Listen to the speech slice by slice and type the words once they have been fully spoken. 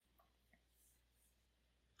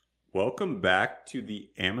Welcome back to the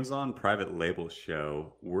Amazon Private Label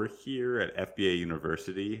Show. We're here at FBA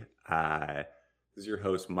University. This is your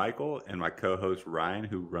host, Michael, and my co host, Ryan,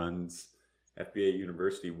 who runs FBA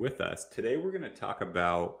University with us. Today, we're going to talk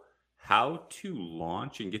about how to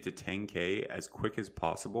launch and get to 10K as quick as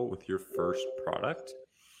possible with your first product.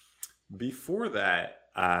 Before that,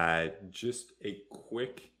 just a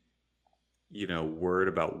quick word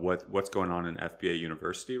about what's going on in FBA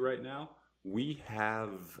University right now. We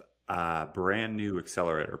have a brand new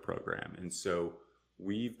accelerator program, and so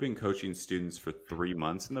we've been coaching students for 3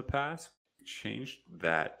 months in the past. We changed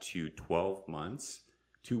that to 12 months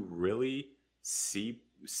to really see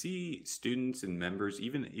students and members,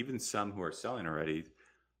 even some who are selling already,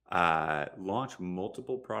 launch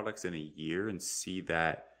multiple products in a year and see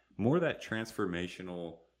that more that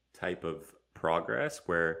transformational type of progress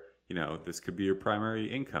where this could be your primary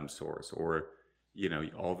income source, or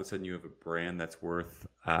all of a sudden you have a brand that's worth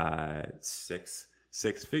six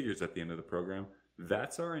figures at the end of the program.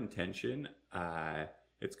 That's our intention.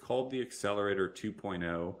 It's called the Accelerator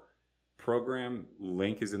 2.0 program.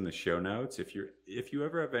 Link is in the show notes. If you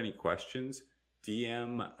ever have any questions,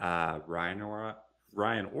 DM Ryan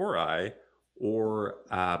or I, or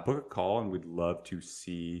book a call, and we'd love to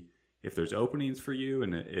see if there's openings for you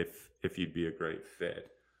and if you'd be a great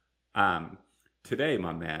fit. Today,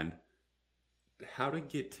 my man, how to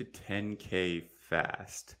get to 10K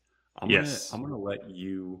fast. Yes. I'm gonna let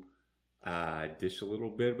you dish a little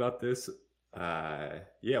bit about this.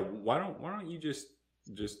 Yeah, why don't you just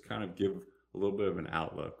kind of give a little bit of an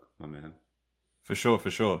outlook, my man? For sure, for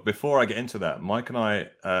sure. Before I get into that, Mike and I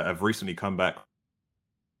have recently come back.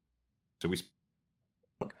 So we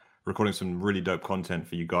recording some really dope content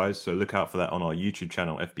for you guys. So look out for that on our YouTube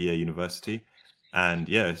channel, FBA University. And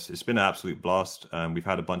yes, it's been an absolute blast. We've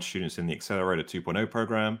had a bunch of students in the Accelerator 2.0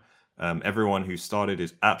 program. Everyone who started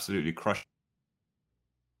is absolutely crushed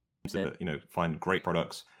to, find great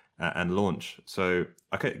products and launch. So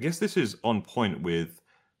I guess this is on point with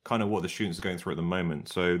kind of what the students are going through at the moment.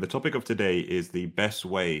 So the topic of today is the best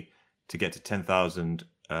way to get to 10,000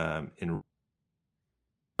 in a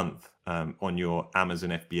month on your Amazon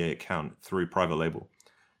FBA account through private label.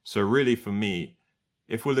 So really for me,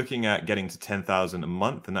 if we're looking at getting to 10,000 a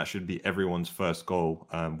month, and that should be everyone's first goal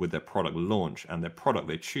with their product launch and their product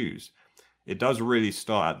they choose, it does really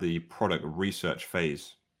start at the product research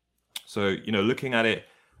phase. So, looking at it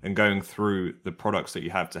and going through the products that you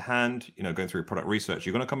have to hand, going through product research,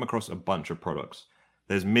 you're going to come across a bunch of products.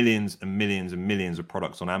 There's millions and millions and millions of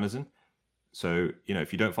products on Amazon. So,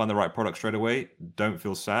 if you don't find the right product straight away, don't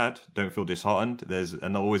feel sad, don't feel disheartened. There's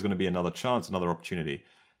always going to be another chance, another opportunity.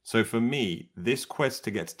 So for me, this quest to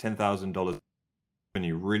get to $10,000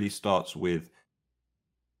 revenue really starts with.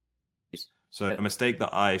 So a mistake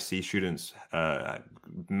that I see students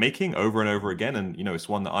making over and over again, and it's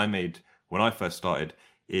one that I made when I first started,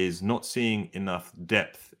 is not seeing enough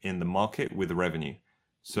depth in the market with the revenue.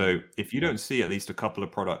 So if you don't see at least a couple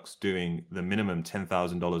of products doing the minimum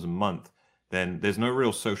 $10,000 a month, then there's no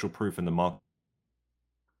real social proof in the market.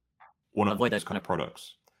 One of those kind of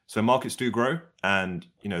products. So markets do grow, and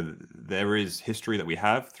there is history that we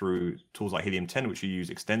have through tools like Helium 10, which you use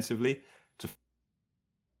extensively to.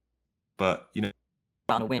 But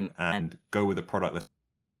on a whim and go with a product that's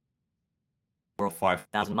or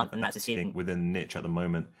 5,000 a month, and that's a ceiling within the niche at the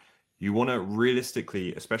moment. You want to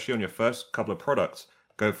realistically, especially on your first couple of products,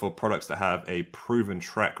 go for products that have a proven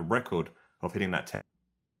track record of hitting that 10.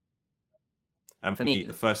 And for me,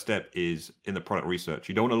 the first step is in the product research.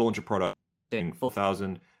 You don't want to launch a product doing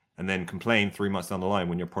 4,000 and then complain 3 months down the line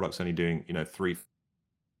when your product's only doing 3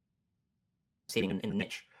 sitting in the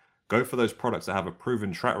niche. Go for those products that have a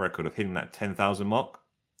proven track record of hitting that 10,000 mark,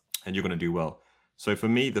 and you're going to do well. So for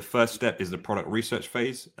me, the first step is the product research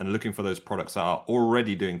phase and looking for those products that are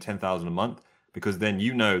already doing 10,000 a month, because then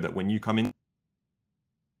that when you come in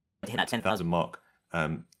hit that 10,000 mark,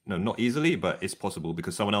 no, not easily, but it's possible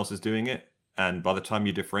because someone else is doing it. And by the time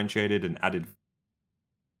you differentiated and added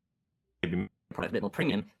maybe product a bit more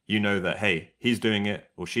premium, that, hey, he's doing it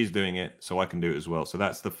or she's doing it, so I can do it as well. So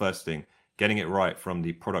that's the first thing, getting it right from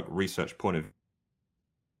the product research point of view.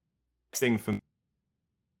 Thing for me,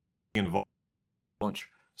 involved launch.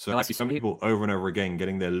 So I see some people over and over again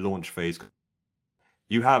getting their launch phase.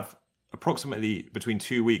 You have approximately between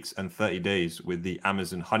 2 weeks and 30 days with the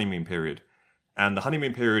Amazon honeymoon period. And the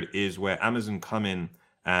honeymoon period is where Amazon come in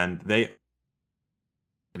and they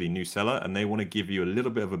new seller, and they want to give you a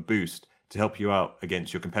little bit of a boost to help you out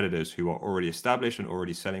against your competitors who are already established and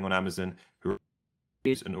already selling on Amazon, who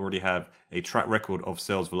and already have a track record of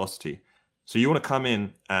sales velocity. So you want to come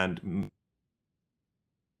in and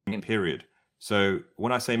period. So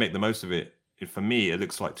when I say make the most of it, for me, it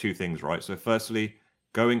looks like two things, right? So firstly,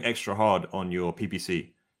 going extra hard on your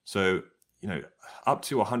PPC. So, up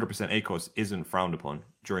to 100% ACOS isn't frowned upon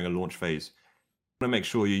during a launch phase. You want to make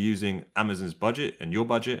sure you're using Amazon's budget and your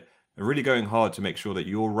budget and really going hard to make sure that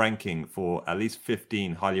you're ranking for at least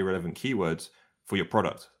 15 highly relevant keywords for your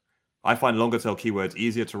product. I find longer tail keywords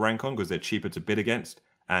easier to rank on because they're cheaper to bid against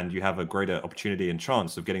and you have a greater opportunity and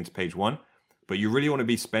chance of getting to page one. But you really want to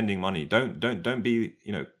be spending money. Don't be,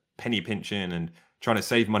 penny pinching and trying to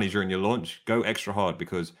save money during your launch. Go extra hard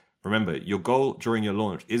because remember, your goal during your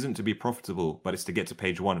launch isn't to be profitable, but it's to get to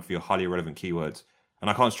page one for your highly relevant keywords. And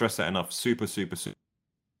I can't stress that enough. Super, super, super.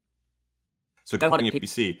 So go hard on your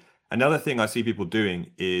PPC. Another thing I see people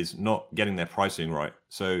doing is not getting their pricing right.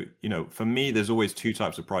 So, for me, there's always two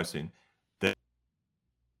types of pricing. Trying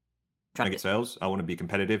to get sales. I want to be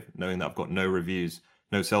competitive, knowing that I've got no reviews,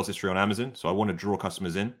 no sales history on Amazon. So I want to draw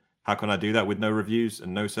customers in. How can I do that with no reviews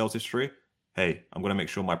and no sales history? Hey, I'm going to make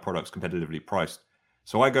sure my product's competitively priced.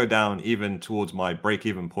 So I go down even towards my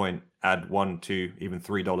break-even point, add $1, $2, even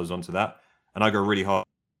 $3 onto that. And I go really hard,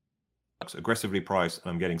 aggressively priced,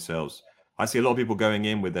 and I'm getting sales. I see a lot of people going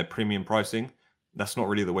in with their premium pricing. That's not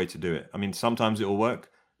really the way to do it. I mean, sometimes it will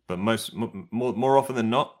work, but more often than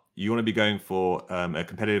not, you want to be going for a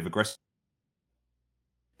competitive, aggressive.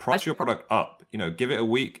 Price your product up. Give it a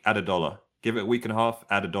week, add $1. Give it a week and a half,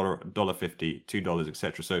 add $1, $1.50, $2,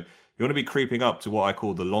 etc. So you want to be creeping up to what I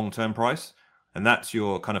call the long-term price, and that's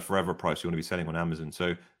your kind of forever price you want to be selling on Amazon.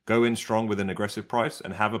 So go in strong with an aggressive price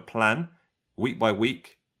and have a plan week by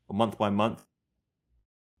week or month by month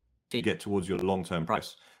to get towards your long-term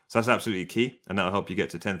price. So that's absolutely key, and that'll help you get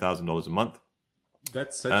to $10,000 a month.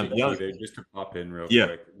 That's such a key there. Just to pop in real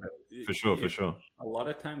quick. For sure. A lot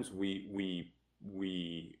of times we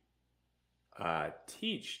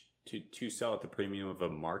teach to sell at the premium of a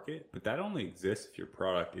market, but that only exists if your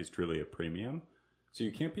product is truly a premium. So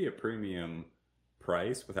you can't be a premium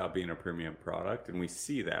price without being a premium product, and we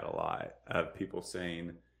see that a lot of people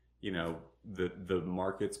saying, the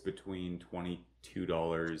market's between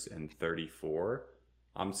 $22 and $34.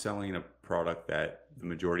 I'm selling a product that the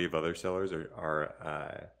majority of other sellers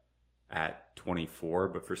are at 24,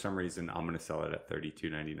 but for some reason I'm going to sell it at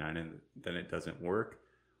 $32.99, and then it doesn't work.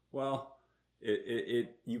 Well,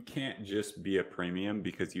 you can't just be a premium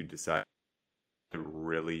because you decide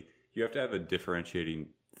to you have to have a differentiating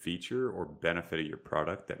feature or benefit of your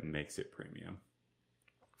product that makes it premium.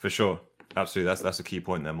 For sure. Absolutely. That's a key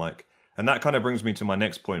point there, Mike. And that kind of brings me to my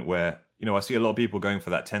next point where, I see a lot of people going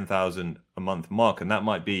for that 10,000 a month mark, and that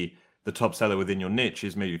might be the top seller within your niche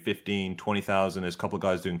is maybe 15, 20,000. There's a couple of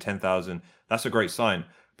guys doing 10,000. That's a great sign.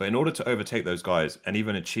 But in order to overtake those guys and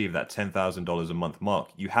even achieve that $10,000 a month mark,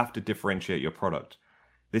 you have to differentiate your product.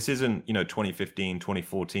 This isn't, 2015,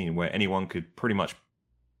 2014, where anyone could pretty much,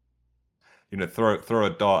 throw a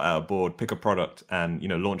dart at a board, pick a product and,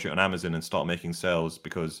 launch it on Amazon and start making sales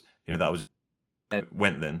because, that was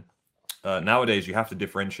went then. Nowadays, you have to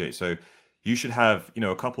differentiate. So you should have,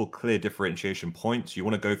 a couple clear differentiation points. You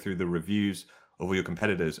want to go through the reviews of all your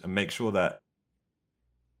competitors and make sure that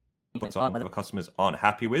customers aren't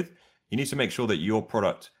happy with. You need to make sure that your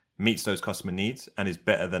product meets those customer needs and is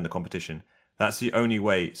better than the competition. That's the only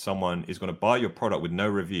way someone is going to buy your product with no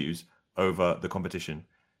reviews over the competition.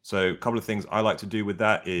 So a couple of things I like to do with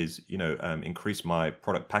that is, increase my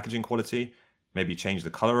product packaging quality, maybe change the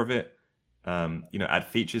color of it, add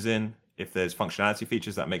features in. If there's functionality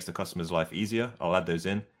features that makes the customer's life easier, I'll add those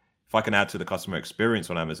in. If I can add to the customer experience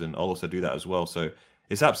on Amazon, I'll also do that as well. So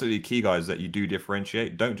it's absolutely key, guys, that you do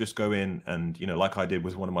differentiate. Don't just go in and, like I did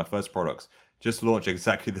with one of my first products, just launch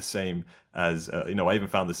exactly the same as, I even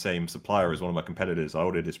found the same supplier as one of my competitors. I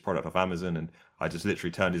ordered this product off Amazon and I just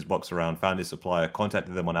literally turned his box around, found his supplier,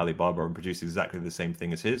 contacted them on Alibaba and produced exactly the same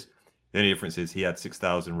thing as his. The only difference is he had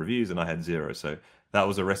 6,000 reviews and I had 0. So that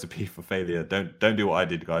was a recipe for failure. Don't do what I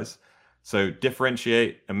did, guys. So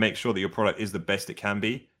differentiate and make sure that your product is the best it can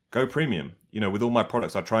be. Go premium. With all my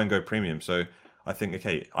products, I try and go premium. So I think,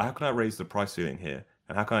 okay, how can I raise the price ceiling here?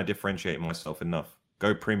 And how can I differentiate myself enough?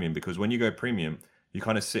 Go premium, because when you go premium, you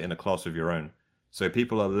kind of sit in a class of your own. So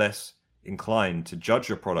people are less inclined to judge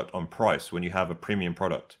your product on price when you have a premium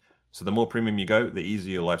product. So the more premium you go, the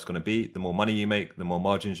easier your life's going to be, the more money you make, the more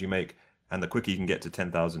margins you make, and the quicker you can get to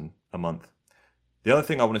 10,000 a month. The other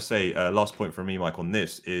thing I want to say, last point from me, Mike, on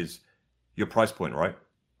this is your price point, right?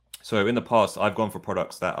 So in the past, I've gone for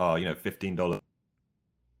products that are, $15.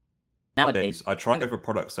 Nowadays, I try to go for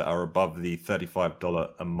products that are above the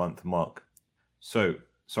 $35 a month mark. So,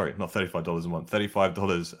 sorry, not $35 a month,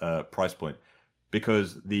 $35 price point,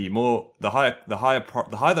 because the higher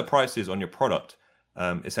the price is on your product,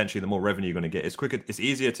 essentially the more revenue you're going to get. It's quicker. It's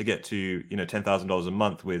easier to get to $10,000 a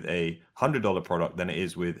month with a $100 product than it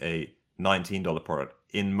is with a $19 product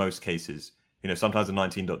in most cases. Sometimes the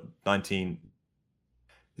 19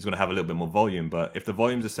 is going to have a little bit more volume, but if the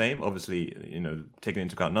volume's the same, obviously, taking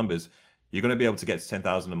into account numbers, you're going to be able to get to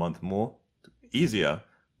 10,000 a month more easier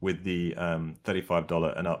with the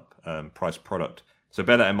 $35 and up price product. So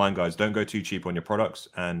bear that in mind, guys. Don't go too cheap on your products,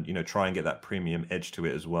 and try and get that premium edge to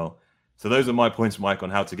it as well. So those are my points, Mike,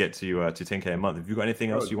 on how to get to 10K a month. Have you got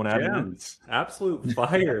anything else you want to add? Absolute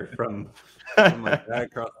fire from my guy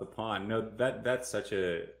across the pond. No, that's such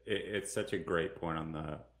a great point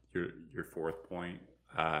on your fourth point.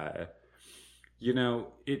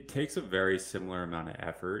 It takes a very similar amount of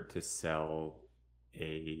effort to sell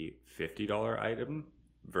a $50 item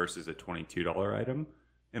versus a $22 item.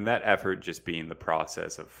 And that effort just being the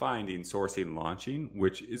process of finding, sourcing, launching,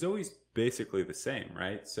 which is always basically the same,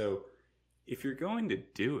 right? So if you're going to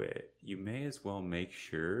do it, you may as well make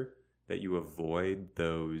sure that you avoid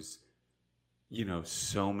those,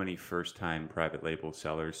 so many first-time private label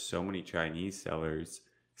sellers, so many Chinese sellers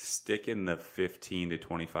stick in the $15 to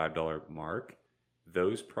 $25 mark.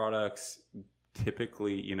 Those products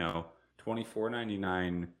typically,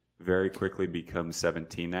 $24.99 very quickly becomes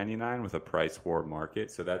 $17.99 with a price war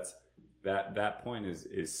market. So that point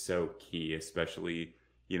is so key, especially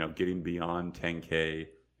getting beyond 10K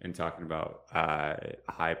and talking about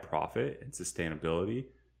high profit and sustainability.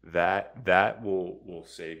 That will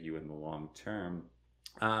save you in the long term.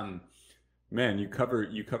 Man, you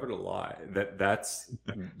covered a lot. That's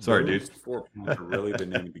sorry, dude. 4 points are really the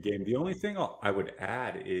name of the game. The only thing I would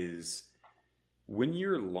add is when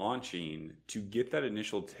you're launching, to get that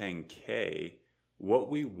initial 10K, what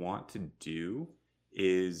we want to do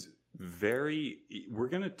is we're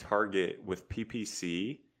going to target with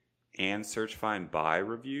PPC and search, find, buy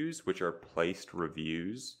reviews, which are placed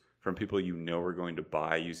reviews from people are going to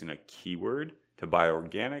buy using a keyword to buy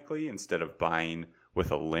organically instead of buying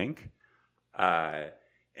with a link.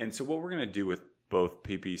 And so what we're going to do with both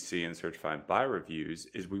PPC and search, find, buy reviews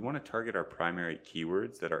is we want to target our primary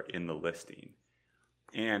keywords that are in the listing.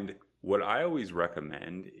 And what I always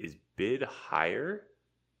recommend is bid higher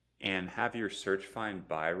and have your search, find,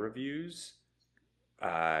 buy reviews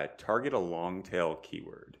target a long tail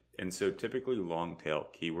keyword. And so typically long tail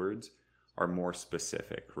keywords are more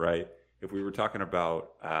specific, right? If we were talking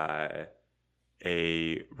about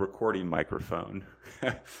a recording microphone,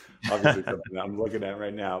 obviously something I'm looking at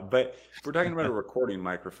right now, but if we're talking about a recording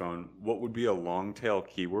microphone, what would be a long tail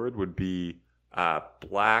keyword would be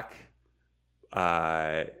black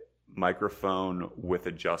microphone with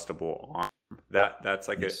adjustable arm. That's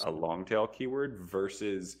like a long tail keyword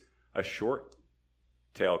versus a short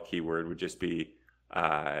tail keyword would just be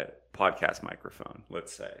podcast microphone,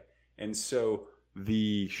 let's say. And so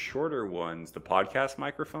the shorter ones, the podcast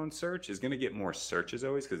microphone search is going to get more searches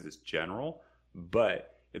always because it's general,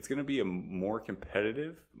 but it's going to be a more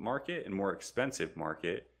competitive market and more expensive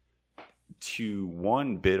market to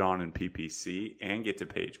bid on in PPC and get to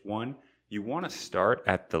page one. You want to start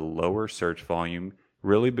at the lower search volume,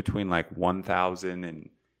 really between like 1,000 and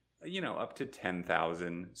up to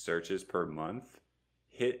 10,000 searches per month.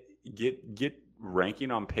 Get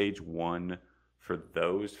ranking on page one for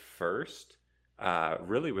those first,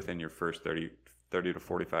 really within your first 30 to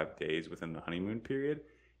 45 days within the honeymoon period,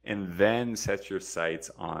 and then set your sights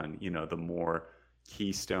on the more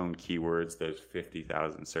keystone keywords, those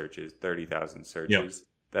 50,000 searches, 30,000 searches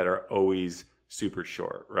that are always super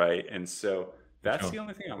short, right? And so that's the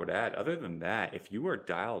only thing I would add. Other than that, if you are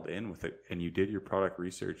dialed in with it and you did your product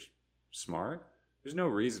research smart, there's no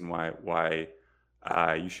reason why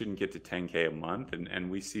you shouldn't get to 10K a month. And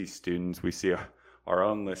we see students, we see our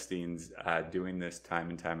own listings doing this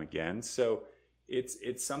time and time again. So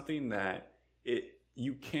it's something that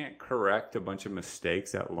you can't correct a bunch of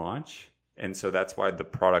mistakes at launch. And so that's why the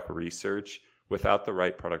product research, without the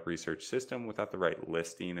right product research system, without the right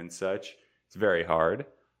listing and such, it's very hard.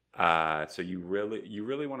 So you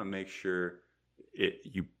really want to make sure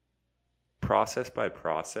you process by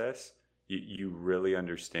process, you really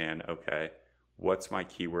understand, okay, what's my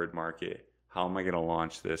keyword market? How am I going to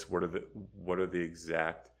launch this? What are the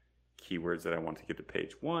exact keywords that I want to get to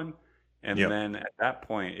page one? And then at that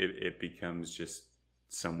point, it becomes just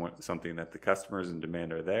something that the customers in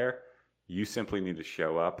demand are there. You simply need to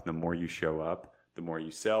show up. The more you show up, the more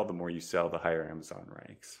you sell. The more you sell, the higher Amazon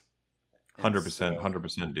ranks.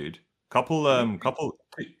 100%, dude.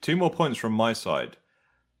 Two more points from my side.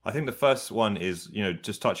 I think the first one is,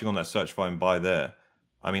 just touching on that search, find, buy there.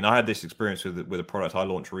 I mean, I had this experience with a product I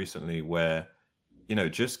launched recently where,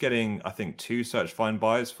 just getting, I think, 2 search find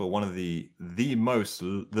buys for one of the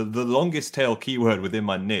longest tail keyword within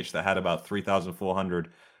my niche that had about 3,400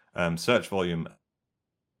 search volume.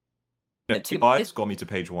 2 buys got me to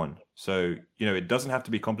page 1. So, it doesn't have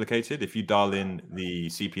to be complicated. If you dial in the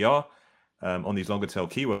CPR on these longer tail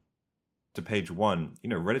keywords to page 1,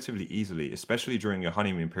 relatively easily, especially during your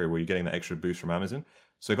honeymoon period where you're getting that extra boost from Amazon.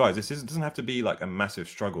 So guys, doesn't have to be like a massive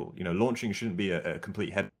struggle. Launching shouldn't be a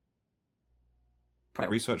complete head.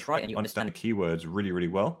 Research right and you understand the keywords really, really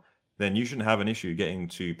well, then you shouldn't have an issue getting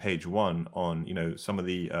to page 1 on, some of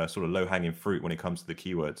the sort of low-hanging fruit when it comes to the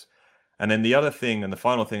keywords. And then the other thing, and the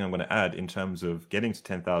final thing I'm going to add in terms of getting to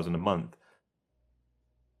 10,000 a month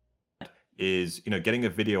is, getting a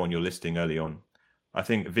video on your listing early on. I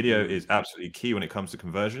think video is absolutely key when it comes to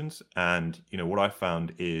conversions. And, what I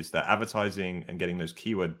found is that advertising and getting those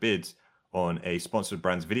keyword bids on a sponsored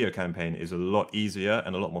brands video campaign is a lot easier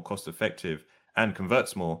and a lot more cost effective and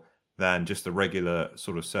converts more than just the regular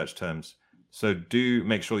sort of search terms. So do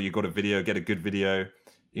make sure you got a video, get a good video,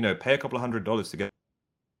 pay a couple of $100 to get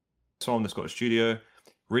someone that's got a studio,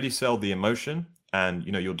 really sell the emotion, and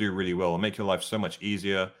you'll do really well. It'll make your life so much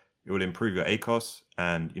easier. It will improve your ACOS,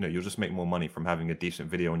 and you'll just make more money from having a decent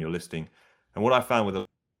video on your listing. And what I found with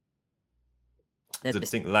there's a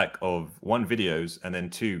distinct lack of 1, videos, and then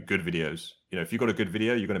 2, good videos. If you've got a good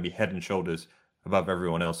video, you're going to be head and shoulders above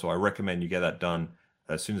everyone else. So I recommend you get that done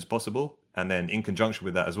as soon as possible. And then in conjunction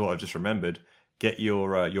with that as well, I've just remembered, get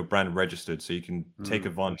your brand registered so you can take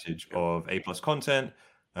advantage of A+ content.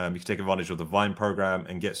 You can take advantage of the Vine program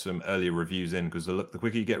and get some early reviews in, because the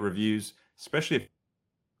quicker you get reviews, especially if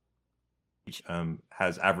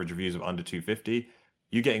has average reviews of under 250,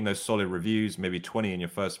 you getting those solid reviews, maybe 20 in your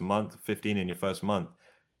first month, 15 in your first month,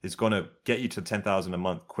 is going to get you to 10,000 a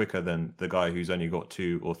month quicker than the guy who's only got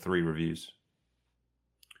 2 or 3 reviews.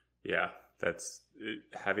 Yeah, that's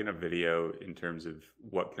having a video in terms of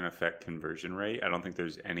what can affect conversion rate. I don't think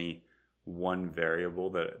there's any one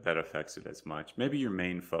variable that affects it as much. Maybe your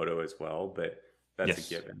main photo as well, but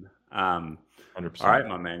that's a given. 100%. All right,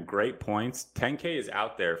 my man, great points. 10K is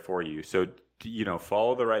out there for you. So,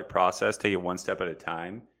 follow the right process, take it one step at a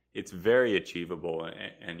time. It's very achievable,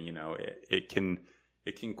 and it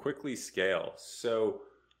can quickly scale. So,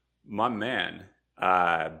 my man,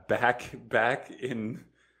 back in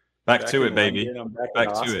Back to it, baby. London, I'm back in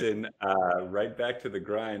Austin, right back to the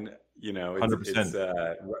grind.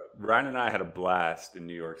 100%. Ryan and I had a blast in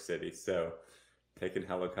New York City. So taking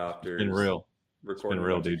helicopters, it's been real.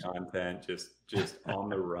 recording content, just on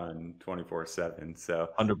the run 24/7. So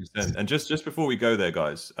 100%. And just before we go there,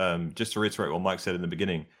 guys, just to reiterate what Mike said in the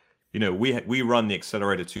beginning, we run the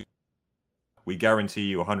accelerator to. We guarantee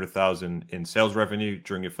you 100,000 in sales revenue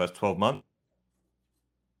during your first 12 months.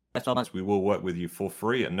 12 months, we will work with you for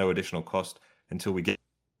free at no additional cost until we get.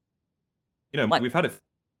 We've had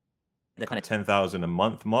the kind of 10,000 a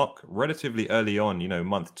month mark relatively early on.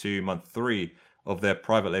 Month 2, month 3 of their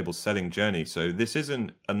private label selling journey. So this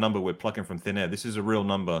isn't a number we're plucking from thin air. This is a real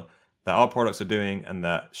number that our products are doing and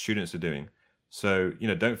that students are doing. So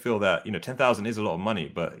don't feel that 10,000 is a lot of money,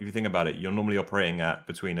 but if you think about it, you're normally operating at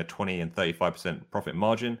between a 20 and 35% profit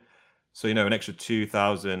margin. So an extra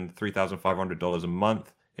 $2,000, $3,500 a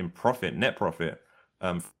month in profit, net profit.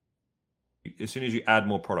 As soon as you add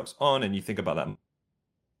more products on and you think about that,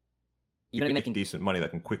 you're making decent money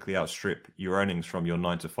that can quickly outstrip your earnings from your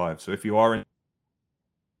 9 to 5. So if you are in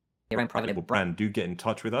your own private label brand, do get in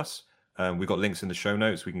touch with us. We've got links in the show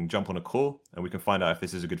notes. We can jump on a call and we can find out if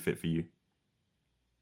this is a good fit for you.